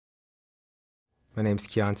My name's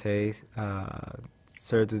Kionte.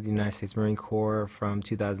 Served with the United States Marine Corps from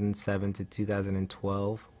 2007 to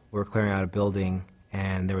 2012. We were clearing out a building,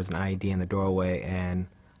 and there was an IED in the doorway, and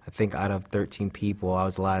I think out of 13 people, I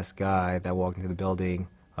was the last guy that walked into the building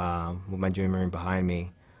with my junior Marine behind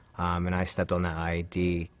me, and I stepped on that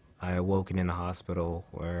IED. I awoken in the hospital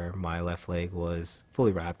where my left leg was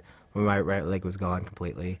fully wrapped, where my right leg was gone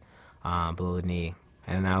completely, below the knee.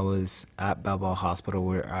 And I was at Balboa Hospital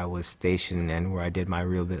where I was stationed and where I did my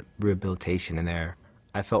rehabilitation in there.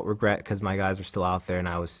 I felt regret because my guys were still out there and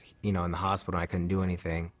I was, in the hospital and I couldn't do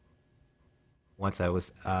anything. Once I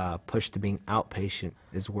was pushed to being outpatient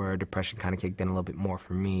is where depression kind of kicked in a little bit more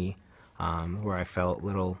for me, where I felt a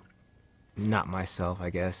little not myself, I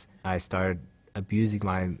guess. I started abusing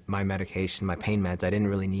my medication, my pain meds. I didn't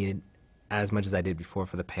really need it as much as I did before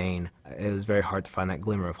for the pain. It was very hard to find that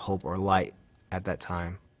glimmer of hope or light at that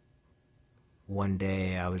time. One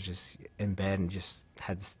day I was just in bed and just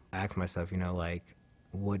had to ask myself,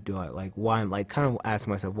 what do I, why I'm, kind of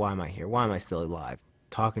asking myself, why am I here? Why am I still alive?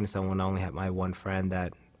 Talking to someone, I only had my one friend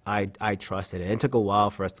that I trusted, and it took a while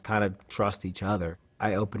for us to kind of trust each other.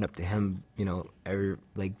 I opened up to him,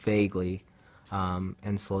 vaguely,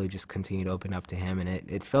 and slowly just continued to open up to him, and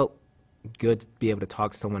it felt good to be able to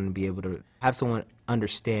talk to someone and be able to have someone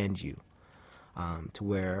understand you, to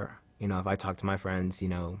where, if I talk to my friends,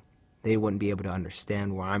 they wouldn't be able to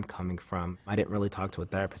understand where I'm coming from. I didn't really talk to a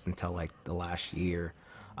therapist until the last year,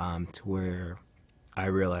 to where I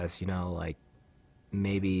realized,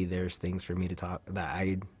 maybe there's things for me to talk that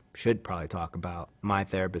I should probably talk about. My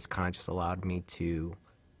therapist kind of just allowed me to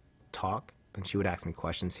talk, and she would ask me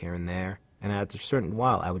questions here and there. And after a certain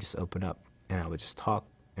while, I would just open up and I would just talk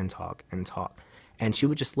and talk and talk, and she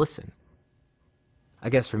would just listen. I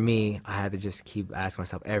guess for me, I had to just keep asking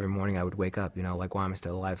myself every morning I would wake up, why am I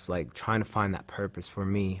still alive? So trying to find that purpose for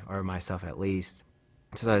me, or myself at least.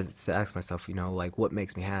 So I had to ask myself, what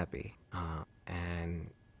makes me happy? And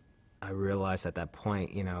I realized at that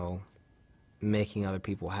point, making other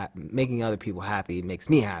people happy makes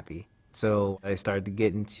me happy. So I started to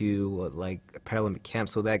get into a Paralympic camp,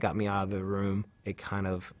 so that got me out of the room. It kind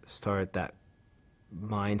of started that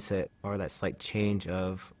mindset or that slight change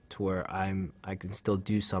of to where I can still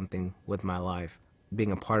do something with my life.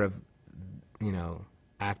 Being a part of,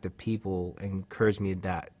 active people encouraged me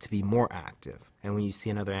to be more active. And when you see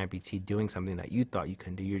another amputee doing something that you thought you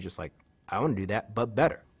couldn't do, you're just like, I want to do that, but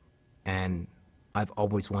better. And I've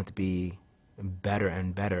always wanted to be better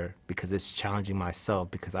and better because it's challenging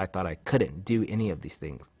myself, because I thought I couldn't do any of these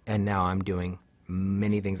things. And now I'm doing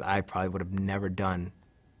many things I probably would have never done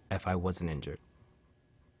if I wasn't injured.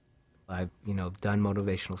 I've, done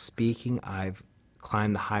motivational speaking. I've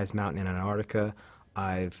climbed the highest mountain in Antarctica.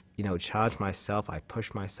 I've, challenged myself. I've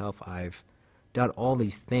pushed myself. I've done all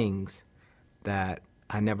these things that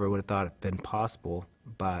I never would have thought had been possible.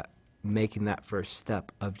 But making that first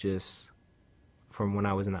step of just, from when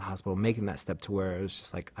I was in the hospital, making that step to where it was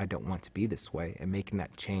just I don't want to be this way, and making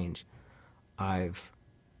that change, I've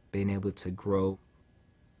been able to grow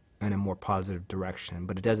in a more positive direction.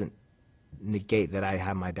 But it doesn't negate that I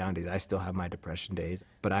have my down days. I still have my depression days,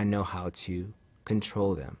 but I know how to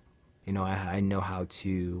control them. I know how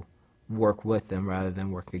to work with them rather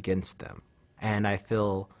than work against them. And I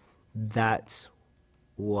feel that's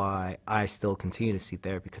why I still continue to seek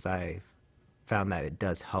therapy, because I found that it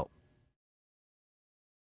does help.